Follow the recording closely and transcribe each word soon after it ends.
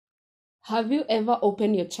Have you ever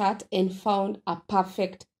opened your chart and found a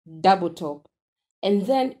perfect double top? And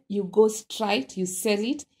then you go straight, you sell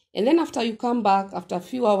it, and then after you come back, after a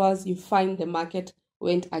few hours, you find the market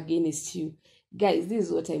went against you. Guys, this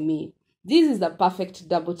is what I mean. This is the perfect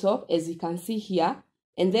double top, as you can see here.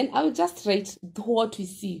 And then I'll just write what we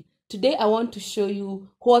see. Today, I want to show you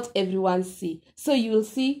what everyone see. So you will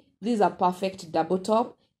see this is a perfect double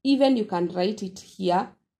top. Even you can write it here.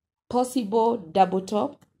 Possible double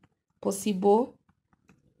top. Possible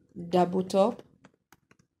double top.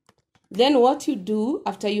 Then what you do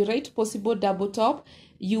after you write possible double top,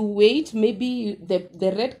 you wait, maybe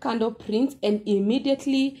the red candle prints, and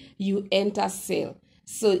immediately you enter sell.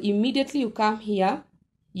 So immediately you come here,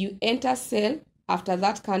 you enter sell after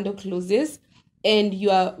that candle closes, and you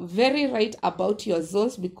are very right about your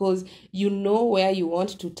zones because you know where you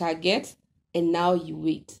want to target, and now you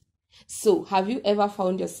wait. So have you ever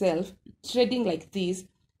found yourself trading like this,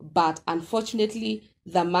 but unfortunately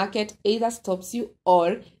the market either stops you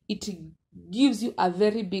or it gives you a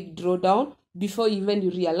very big drawdown before even you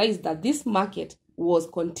realize that this market was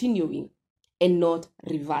continuing and not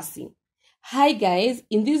reversing? Hi guys,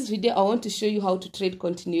 in this video I want to show you how to trade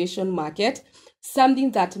continuation market, something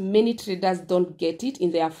that many traders don't get it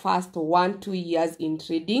in their first 1-2 years in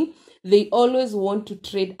trading. They always want to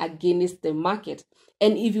trade against the market,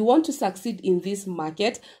 and if you want to succeed in this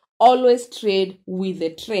market, always trade with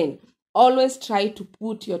the trend. Always try to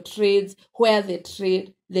put your trades where the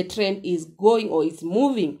trend is going or is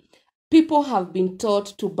moving. People have been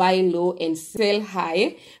taught to buy low and sell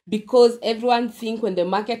high because everyone thinks when the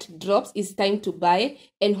market drops, it's time to buy.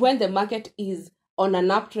 And when the market is on an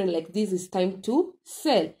uptrend like this, it's time to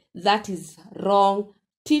sell. That is wrong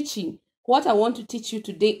teaching. What I want to teach you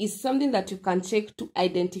today is something that you can check to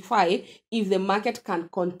identify if the market can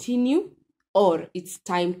continue or it's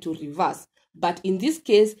time to reverse. But in this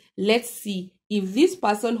case, let's see if this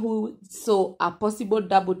person who saw a possible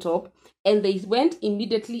double top and they went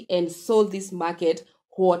immediately and sold this market,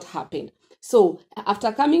 what happened? So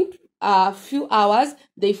after coming a few hours,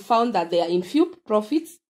 they found that they are in few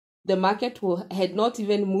profits. The market had not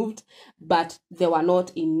even moved, but they were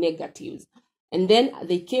not in negatives. And then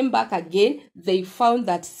they came back again. They found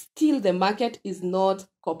that still the market is not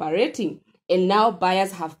cooperating. And now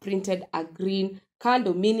buyers have printed a green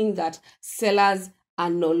candle, meaning that sellers are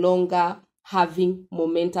no longer having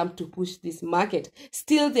momentum to push this market.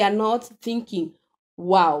 Still, they are not thinking,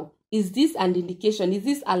 wow, is this an indication? Is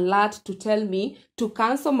this alert to tell me to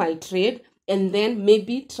cancel my trade and then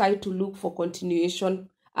maybe try to look for continuation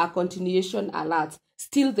alerts?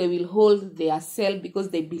 Still, they will hold their sell because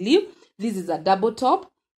they believe this is a double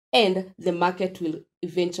top and the market will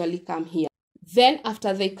eventually come here. Then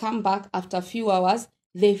after they come back after a few hours,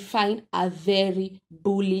 they find a very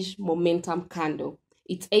bullish momentum candle.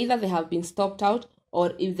 It's either they have been stopped out,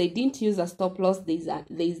 or if they didn't use a stop loss, they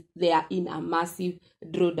are in a massive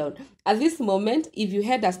drawdown. At this moment, if you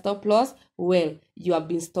had a stop loss, well, you have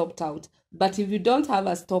been stopped out. But if you don't have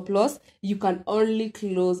a stop loss, you can only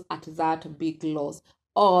close at that big loss,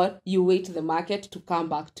 or you wait the market to come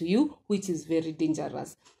back to you, which is very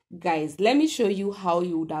dangerous. Guys, let me show you how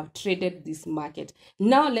you would have traded this market.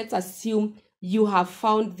 Now let's assume you have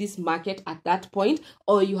found this market at that point,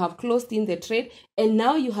 or you have closed in the trade and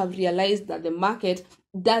now you have realized that the market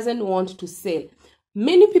doesn't want to sell.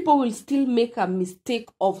 Many people will still make a mistake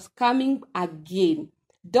of coming again.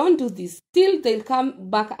 Don't do this. Still, they'll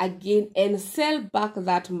come back again and sell back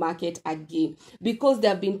that market again because they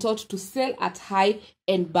have been taught to sell at high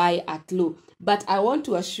and buy at low. But I want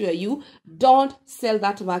to assure you, don't sell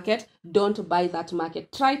that market, don't buy that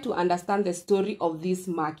market. Try to understand the story of this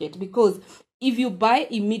market, because if you buy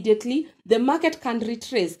immediately, the market can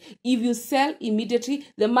retrace. If you sell immediately,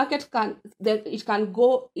 the market it can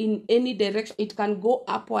go in any direction. It can go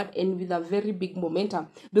upward and with a very big momentum,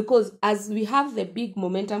 because as we have the big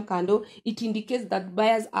momentum candle, it indicates that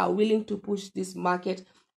buyers are willing to push this market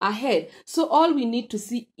ahead. So all we need to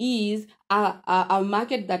see is a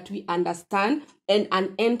market that we understand and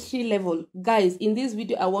an entry level. Guys, in this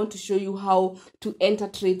video I want to show you how to enter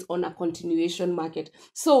trades on a continuation market.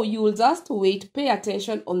 So you will just wait, pay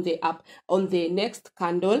attention on the next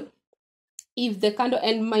candle. If the candle,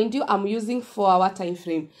 and mind you, I'm using 4-hour time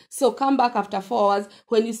frame, so come back after 4 hours.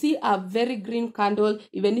 When you see a very green candle,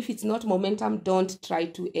 even if it's not momentum, don't try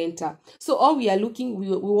to enter. So all we are looking, we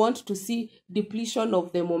want to see depletion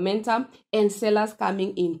of the momentum and sellers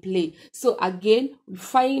coming in play. So again, we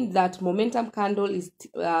find that momentum candle is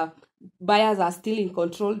buyers are still in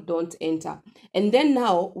control, don't enter. And then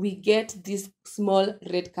now we get this small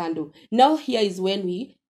red candle. Now here is when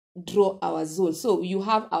we draw our zone. So you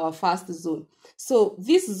have our first zone. So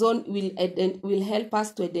this zone will help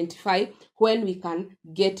us to identify when we can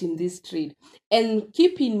get in this trade. And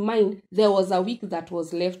keep in mind, there was a wick that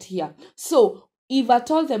was left here. So if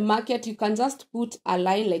at all the market, you can just put a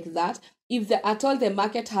line like that. If at all the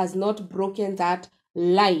market has not broken that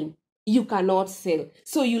line, you cannot sell.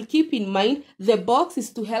 So you'll keep in mind, the box is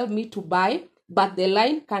to help me to buy, but the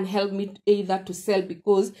line can help me either to sell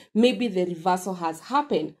because maybe the reversal has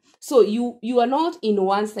happened. So you are not in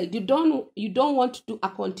one side. You don't want to do a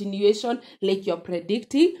continuation like you're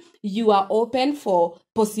predicting. You are open for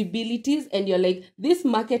possibilities, and you're like, this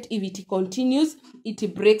market, if it continues,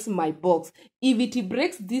 it breaks my box. If it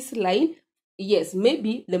breaks this line, yes,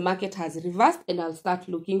 maybe the market has reversed and I'll start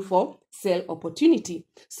looking for sell opportunity.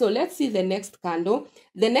 So let's see the next candle.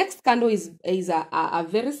 The next candle is a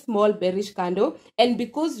very small bearish candle, and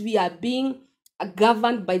because we are being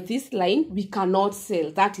governed by this line, we cannot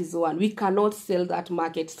sell. That is one. We cannot sell that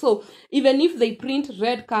market. So even if they print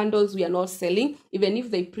red candles, we are not selling. Even if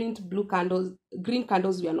they print blue candles, green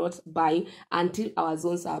candles, we are not buying until our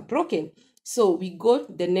zones are broken. So we go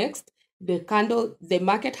the next. The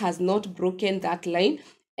market has not broken that line,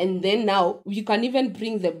 and then now you can even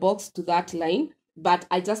bring the box to that line, but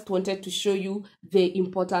I just wanted to show you the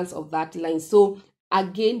importance of that line. So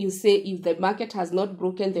again, you say if the market has not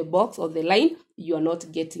broken the box or the line, you are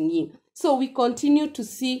not getting in. So we continue to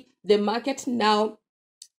see the market now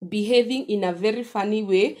behaving in a very funny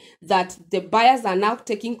way, that the buyers are now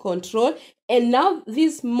taking control. And now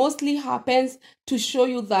this mostly happens to show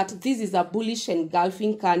you that this is a bullish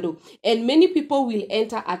engulfing candle, and many people will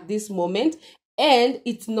enter at this moment, and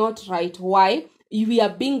it's not right. Why? We are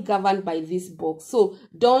being governed by this box. So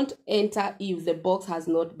don't enter if the box has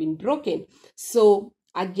not been broken. So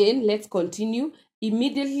again, let's continue.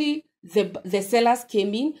 Immediately the sellers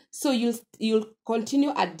came in, so you'll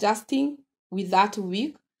continue adjusting with that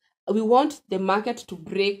wick. We want the market to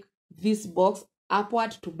break this box,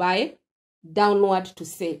 upward to buy, downward to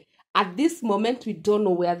sell. At this moment, we don't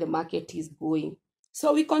know where the market is going.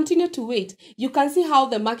 So we continue to wait. You can see how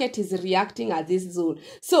the market is reacting at this zone.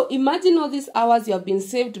 So imagine all these hours you have been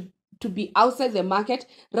saved to be outside the market,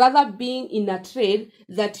 rather being in a trade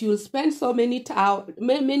that you'll spend so many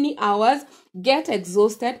hours, get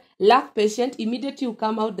exhausted, lack patience. Immediately you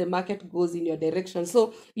come out, the market goes in your direction.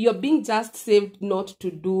 So you're being just saved not to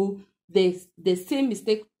do the same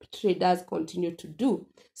mistake traders continue to do.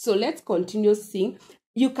 So let's continue seeing.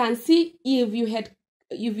 You can see if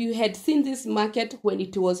you had seen this market when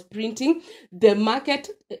it was printing,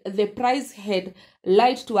 the price had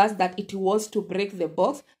lied to us that it wants to break the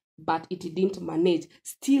box, but it didn't manage.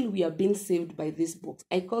 Still, we are being saved by this box.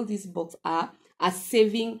 I call this box a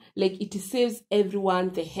saving, like it saves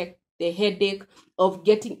everyone the headache of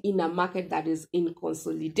getting in a market that is in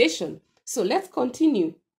consolidation. So let's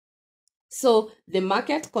continue. So the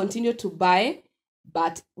market continued to buy,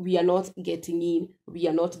 but we are not getting in. We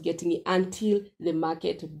are not getting in until the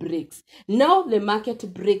market breaks. Now the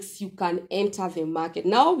market breaks, you can enter the market.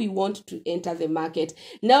 Now we want to enter the market.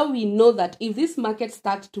 Now we know that if this market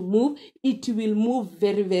starts to move, it will move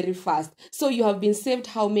very, very fast. So you have been saved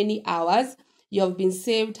how many hours? You have been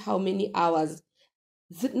saved how many hours?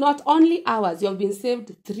 Not only hours, you have been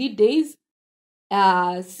saved 3 days,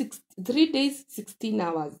 3 days, 16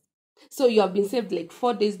 hours. So you have been saved like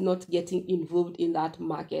 4 days not getting involved in that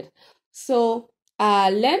market. So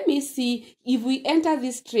let me see, if we enter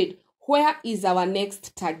this trade, where is our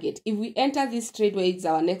next target? If we enter this trade, where is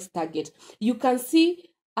our next target? You can see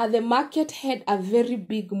the market had a very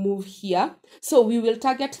big move here. So we will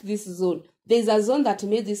target this zone. There's a zone that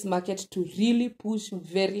made this market to really push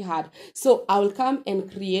very hard. So I will come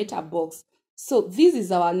and create a box. So this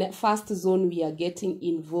is our first zone we are getting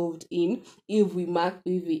involved in if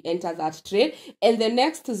we enter that trade. And the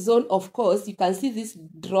next zone, of course, you can see this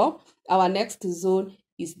drop. Our next zone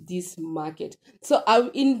is this market. So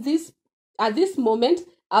at this moment,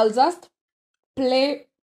 I'll just play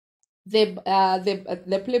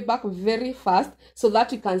the playback very fast so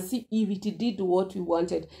that you can see if it did what we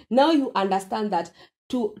wanted. Now you understand that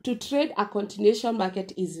to trade a continuation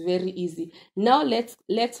market is very easy. Now let's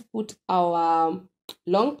put our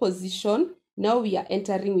long position. Now we are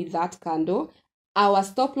entering with that candle. Our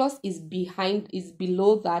stop loss is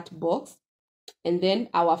below that box, and then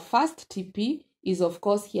our first TP is, of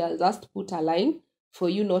course, here. I'll just put a line for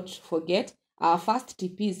you not to forget. Our first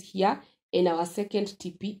TP is here, and our second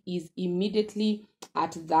TP is immediately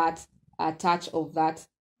at that touch of that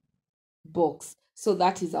box. So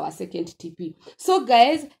that is our second TP. So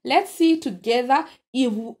guys, let's see together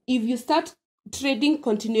if you start trading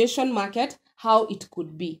continuation market, how it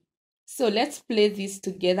could be. So let's play this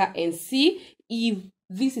together and see if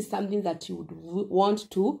this is something that you would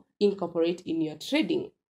want to incorporate in your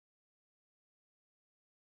trading.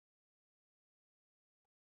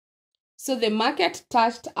 So the market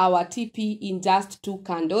touched our TP in just 2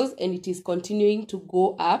 candles and it is continuing to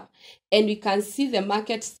go up, and we can see the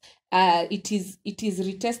market it is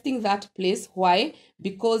retesting that place. Why?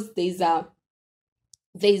 Because there is a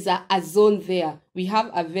zone there. We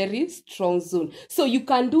have a very strong zone. So you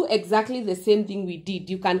can do exactly the same thing we did.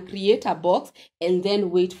 You can create a box and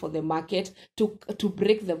then wait for the market to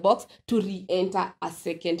break the box to re-enter a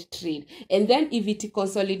second trade. And then if it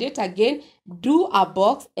consolidates again, do a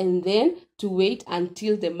box and then to wait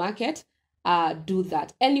until the market do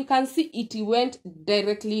that. And you can see it went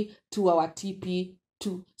directly to our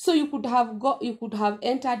TP2. So you could have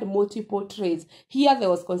entered multiple trades. Here there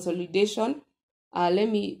was consolidation. Let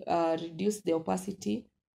me reduce the opacity.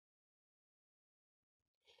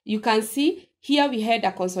 You can see here we had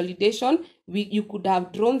a consolidation. You could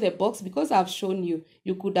have drawn the box because I've shown you.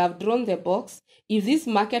 You could have drawn the box. If this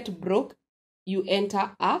market broke, you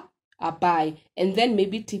enter a buy, and then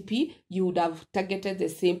maybe TP, you would have targeted the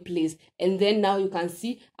same place. And then now you can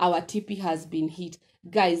see our TP has been hit.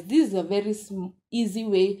 Guys, this is a very easy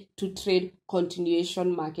way to trade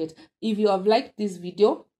continuation market. If you have liked this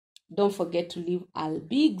video, don't forget to leave a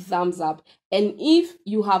big thumbs up. And if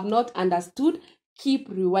you have not understood, keep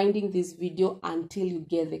rewinding this video until you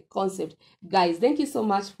get the concept. Guys, thank you so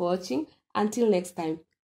much for watching. Until next time.